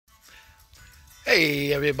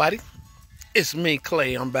Hey everybody, it's me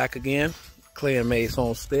Clay. I'm back again, Clay and May's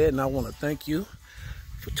Homestead, and I want to thank you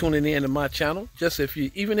for tuning in to my channel.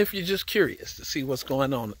 Even if you're just curious to see what's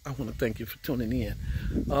going on, I want to thank you for tuning in.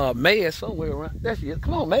 May is somewhere around. There she is.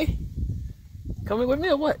 Come on, May. Coming with me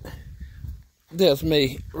or what? There's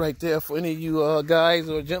May right there for any of you guys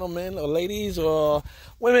or gentlemen or ladies or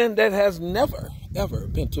women that has never ever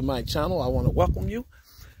been to my channel. I want to welcome you.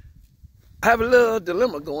 I have a little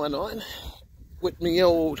dilemma going on with me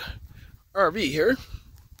old RV here,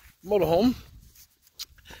 motorhome.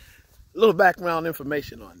 A little background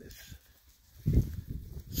information on this.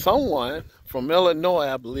 Someone from Illinois,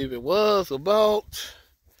 I believe it was, about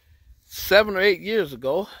 7 or 8 years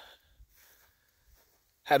ago,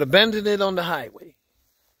 had abandoned it on the highway.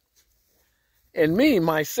 And me,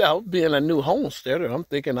 myself, being a new homesteader, I'm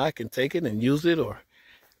thinking I can take it and use it or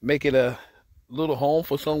make it a little home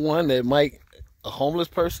for someone that might, a homeless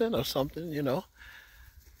person or something, you know.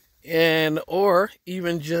 And or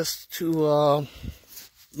even just to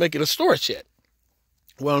make it a storage shed.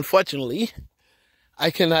 Well, unfortunately,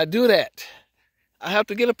 I cannot do that. I have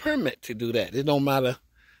to get a permit to do that. It don't matter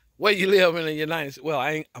where you live in the United States. Well,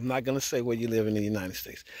 I'm not going to say where you live in the United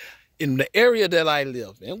States. In the area that I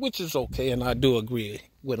live in, which is okay, and I do agree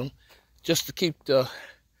with them, just to keep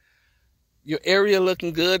your area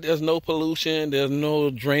looking good. There's no pollution. There's no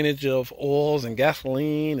drainage of oils and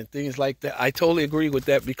gasoline and things like that. I totally agree with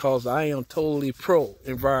that because I am totally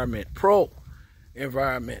pro-environment.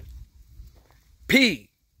 Pro-environment. P,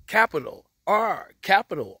 capital, R,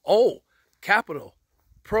 capital, O, capital,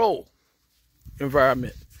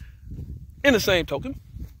 pro-environment. In the same token,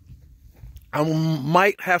 I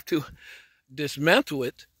might have to dismantle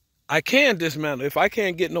it. I can dismantle it. If I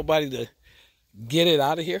can't get nobody to get it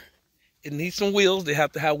out of here, it needs some wheels. They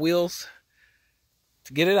have to have wheels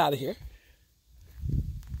to get it out of here.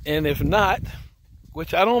 And if not,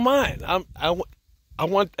 which I don't mind, I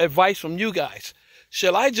want advice from you guys.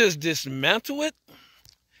 Shall I just dismantle it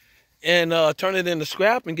and turn it into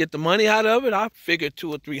scrap and get the money out of it? I figure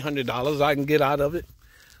 $200 or $300 I can get out of it.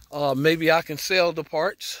 Maybe I can sell the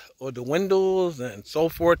parts or the windows and so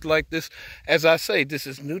forth like this. As I say, this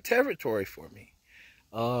is new territory for me.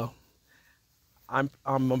 I'm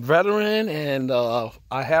a veteran, and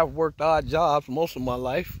I have worked odd jobs most of my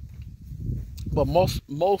life, but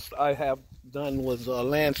most I have done was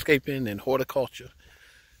landscaping and horticulture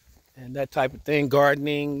and that type of thing,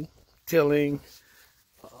 gardening, tilling,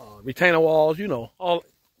 retainer walls, you know, all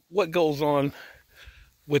what goes on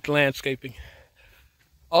with landscaping.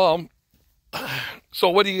 So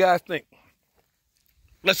what do you guys think?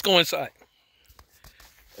 Let's go inside.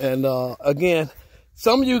 And again,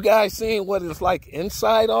 some of you guys seen what it's like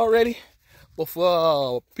inside already, but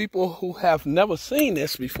for people who have never seen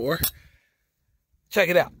this before, check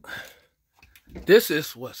it out. This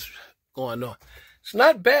is what's going on. It's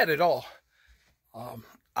not bad at all.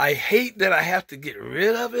 I hate that I have to get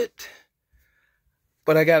rid of it,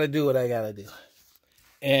 but I got to do what I got to do.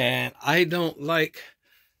 And I don't like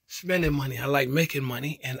spending money. I like making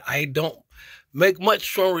money, and I don't make much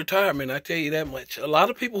from retirement, I tell you that much. A lot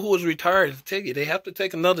of people who is retired tell you they have to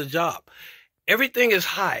take another job. Everything is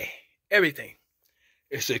high. Everything.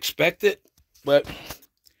 It's expected, but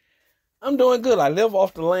I'm doing good. I live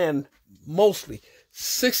off the land mostly.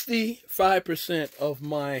 65% of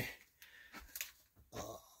my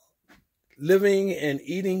living and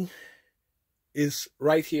eating is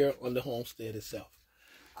right here on the homestead itself.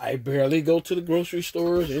 I barely go to the grocery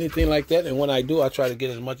stores or anything like that. And when I do, I try to get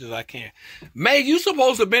as much as I can. May, you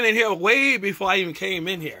supposed to have been in here way before I even came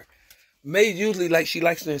in here. May usually she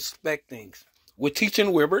likes to inspect things. We're teaching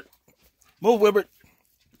Wibbert. Move, Wibbert.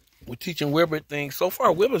 We're teaching Wibbert things. So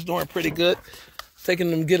far, Wibbert's doing pretty good. Taking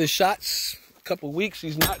him to get his shots. A couple of weeks.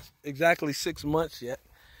 He's not exactly 6 months yet.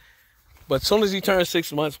 But as soon as he turns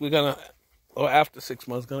 6 months, we're going to, or after 6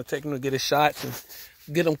 months, going to take him to get his shots and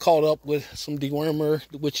get him caught up with some dewormer,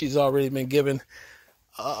 which he's already been given.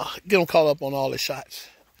 Get him caught up on all his shots.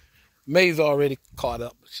 May's already caught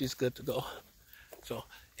up. She's good to go. So,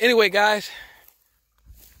 anyway, guys,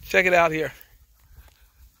 check it out here.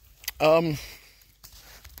 Now,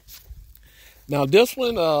 this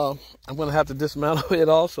one, I'm going to have to dismantle it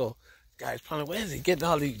also. Guys, probably, where is he getting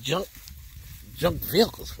all these junk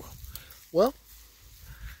vehicles from? Well,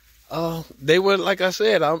 they were, like I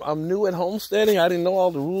said, I'm new at homesteading. I didn't know all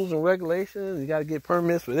the rules and regulations. You got to get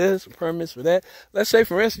permits for this and permits for that. Let's say,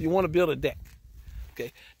 for instance, you want to build a deck.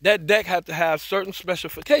 Okay, that deck has to have certain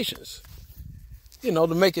specifications, you know,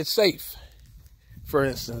 to make it safe. For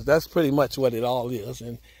instance, that's pretty much what it all is.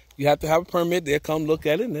 And you have to have a permit. They'll come look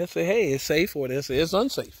at it and they'll say, hey, it's safe, or they'll say it's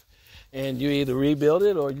unsafe. And you either rebuild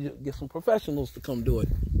it or you get some professionals to come do it.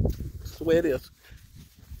 That's the way it is.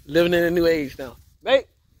 Living in a new age now. Nate,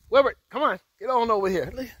 Wilbert, come on. Get on over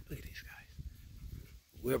here. Look at these guys.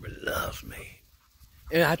 Wilbert loves May.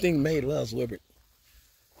 And I think May loves Wilbert.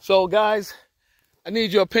 So, guys, I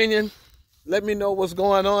need your opinion. Let me know what's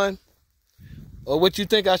going on or what you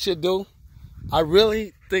think I should do. I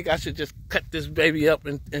really think I should just cut this baby up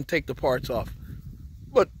and take the parts off.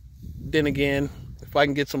 But then again, if I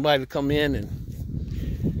can get somebody to come in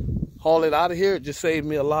and haul it out of here, it just saves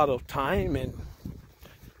me a lot of time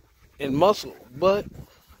and muscle. But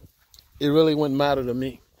it really wouldn't matter to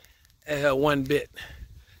me one bit.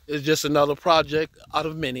 It's just another project out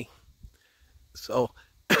of many. So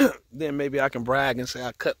then maybe I can brag and say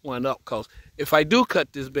I cut one up. Because if I do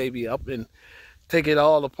cut this baby up and take it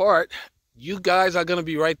all apart, you guys are going to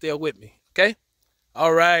be right there with me. Okay?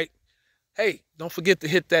 All right. Hey, don't forget to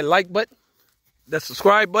hit that like button, that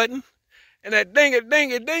subscribe button, and that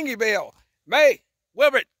dingy bell. May,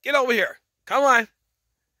 Wilbert, get over here. Come on.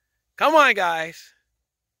 Come on, guys.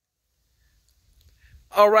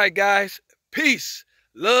 All right, guys. Peace,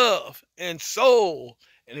 love, and soul.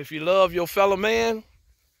 And if you love your fellow man,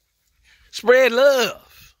 spread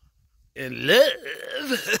love. And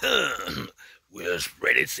love will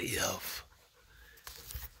spread itself.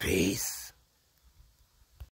 Peace.